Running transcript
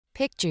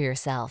Picture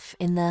yourself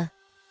in the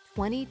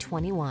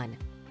 2021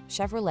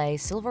 Chevrolet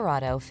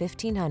Silverado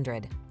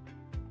 1500.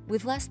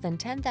 With less than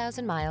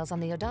 10,000 miles on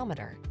the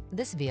odometer,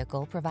 this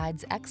vehicle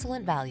provides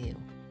excellent value.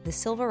 The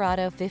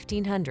Silverado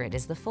 1500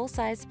 is the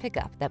full-size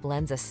pickup that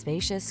blends a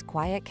spacious,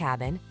 quiet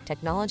cabin,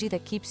 technology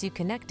that keeps you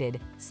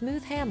connected,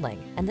 smooth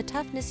handling, and the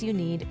toughness you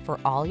need for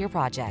all your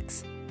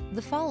projects.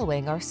 The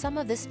following are some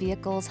of this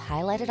vehicle's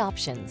highlighted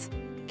options: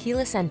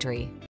 keyless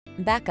entry,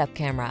 backup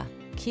camera,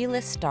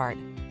 keyless start,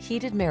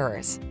 heated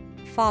mirrors,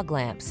 fog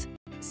lamps,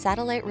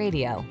 satellite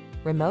radio,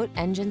 remote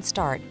engine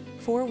start,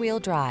 four-wheel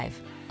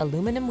drive,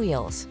 aluminum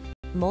wheels,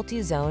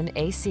 multi-zone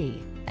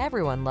AC.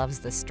 Everyone loves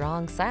the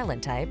strong,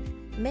 silent type.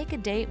 Make a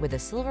date with a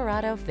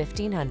Silverado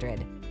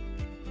 1500.